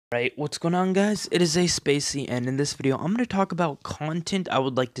Right, what's going on, guys? It is a Spacey, and in this video I'm going to talk about content I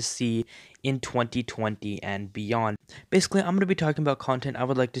would like to see in 2020 and beyond. Basically, I'm going to be talking about content I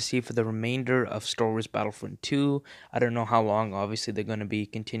would like to see for the remainder of Star Wars Battlefront 2. I don't know how long, obviously they're going to be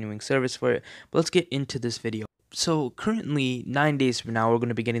continuing service for it, but let's get into this video. So currently, 9 days from now, we're going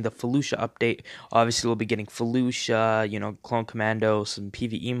to be getting the Felucia update. Obviously, we'll be getting Felucia, Clone Commando, some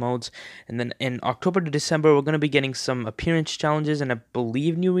PvE modes. And then in October to December, we're going to be getting some appearance challenges and I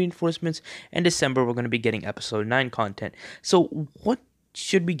believe new reinforcements. And December, we're going to be getting Episode 9 content. So what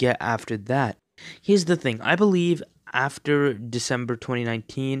should we get after that? Here's the thing. I believe after December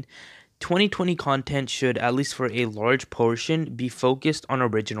 2019... 2020 content should, at least for a large portion, be focused on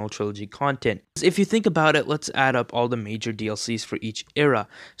original trilogy content. If you think about it, let's add up all the major DLCs for each era.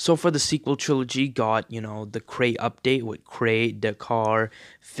 So for the sequel trilogy, got, the Krayt update with Krayt, Dakar,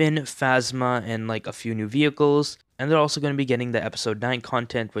 Finn, Phasma, and like a few new vehicles. And they're also going to be getting the Episode 9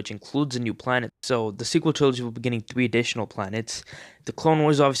 content, which includes a new planet. So the sequel trilogy will be getting 3 additional planets. The Clone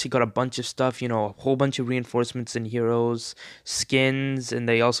Wars obviously got a bunch of stuff, a whole bunch of reinforcements and heroes, skins, and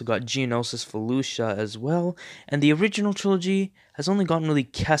they also got Geonosis Felucia as well. And the original trilogy has only gotten really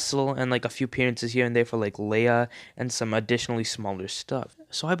Kessel and like a few appearances here and there for like Leia and some additionally smaller stuff.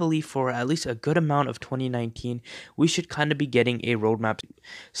 So I believe for at least a good amount of 2019, we should kind of be getting a roadmap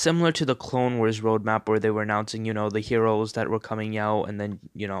similar to the Clone Wars roadmap where they were announcing, the heroes that were coming out and then,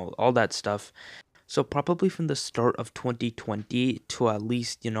 all that stuff. So probably from the start of 2020 to at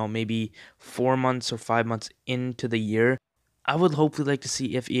least, maybe 4 months or 5 months into the year, I would hopefully like to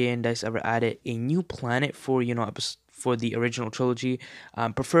see if EA and DICE ever added a new planet for, for the original trilogy,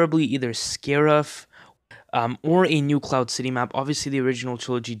 preferably either Scarif, or a new Cloud City map. Obviously, the original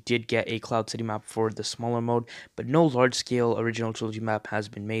trilogy did get a Cloud City map for the smaller mode, but no large-scale original trilogy map has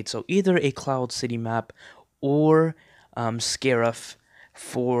been made. So either a Cloud City map or Scarif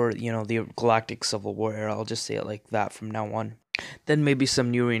for, the Galactic Civil War era. I'll just say it like that from now on. Then maybe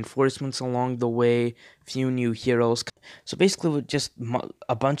some new reinforcements along the way, few new heroes. So basically with just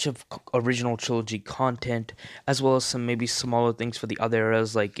a bunch of original trilogy content, as well as some maybe smaller things for the other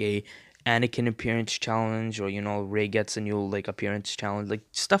eras, like a Anakin appearance challenge, or Rey gets a new like appearance challenge, like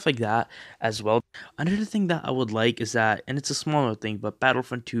stuff like that as well. Another thing that I would like is that, and it's a smaller thing, but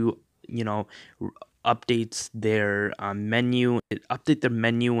Battlefront 2, updates their menu, update their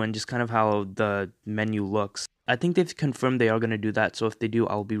menu and just kind of how the menu looks. I think they've confirmed they are going to do that, so if they do,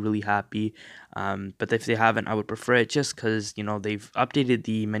 I'll be really happy. But if they haven't, I would prefer it just because, they've updated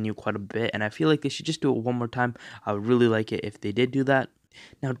the menu quite a bit, and I feel like they should just do it one more time. I would really like it if they did do that.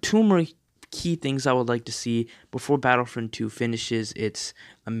 Now, 2 more key things I would like to see before Battlefront 2 finishes its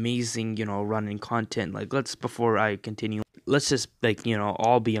amazing, running content. Like, before I continue, let's just,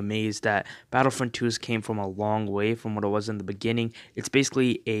 all be amazed that Battlefront 2's came from a long way from what it was in the beginning. It's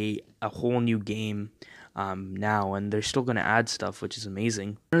basically a whole new game now, and they're still going to add stuff, which is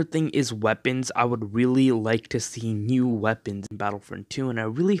amazing. Another thing is weapons. I would really like to see new weapons in Battlefront 2, and I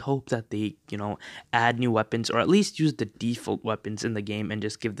really hope that they, add new weapons, or at least use the default weapons in the game and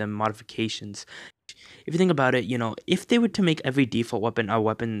just give them modifications. If you think about it, if they were to make every default weapon a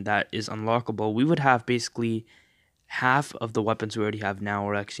weapon that is unlockable, we would have basically half of the weapons we already have now,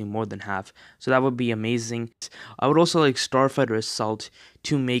 or actually more than half. So that would be amazing. I would also like Starfighter Assault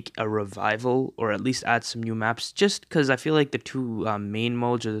to make a revival, or at least add some new maps, just because I feel like the 2 main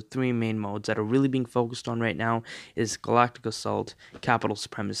modes, or the 3 main modes that are really being focused on right now is Galactic Assault, Capital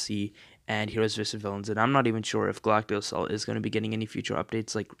Supremacy, and Heroes vs. Villains. And I'm not even sure if Galactic Assault is going to be getting any future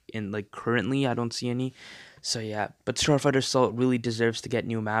updates. Currently, I don't see any. So yeah, but Starfighter Assault really deserves to get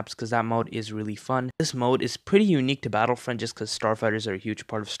new maps because that mode is really fun. This mode is pretty unique to Battlefront just because Starfighters are a huge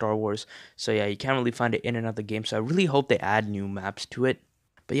part of Star Wars. So yeah, you can't really find it in another game. So I really hope they add new maps to it.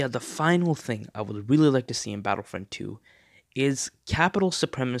 But yeah, the final thing I would really like to see in Battlefront 2 is Capital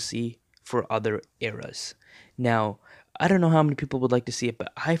Supremacy for other eras. Now, I don't know how many people would like to see it,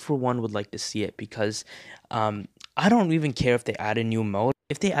 but I for one would like to see it because I don't even care if they add a new mode.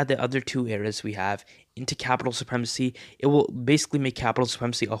 If they add the other 2 eras we have into Capital Supremacy, it will basically make Capital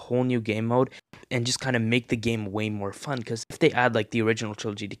Supremacy a whole new game mode and just kind of make the game way more fun. Because if they add like the original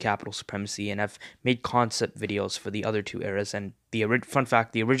trilogy to Capital Supremacy, and I've made concept videos for the other 2 eras, and fun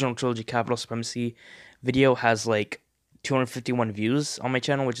fact, the original trilogy Capital Supremacy video has like 251 views on my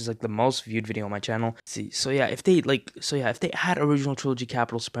channel, which is like the most viewed video on my channel. So yeah, if they add original trilogy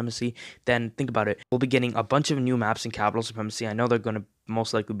Capital Supremacy, then think about it. We'll be getting a bunch of new maps in Capital Supremacy. I know they're going to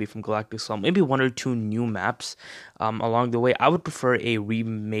most likely be from Galactic Assault. Maybe 1 or 2 new maps along the way. I would prefer a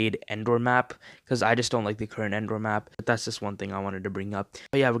remade Endor map because I just don't like the current Endor map. But that's just one thing I wanted to bring up.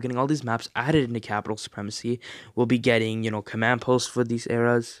 But yeah, we're getting all these maps added into Capital Supremacy. We'll be getting, command posts for these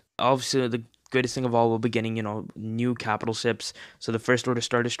eras. Obviously, the greatest thing of all, we'll be getting, new capital ships. So the First Order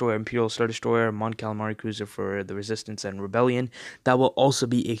Star Destroyer, Imperial Star Destroyer, Mon Calamari Cruiser for the Resistance and Rebellion. That will also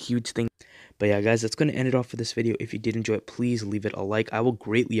be a huge thing. But yeah, guys, that's going to end it off for this video. If you did enjoy it, please leave it a like. I will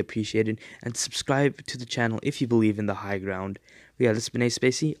greatly appreciate it. And subscribe to the channel if you believe in the high ground. But yeah, this has been A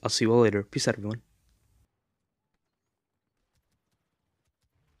Spacey. I'll see you all later. Peace out, everyone.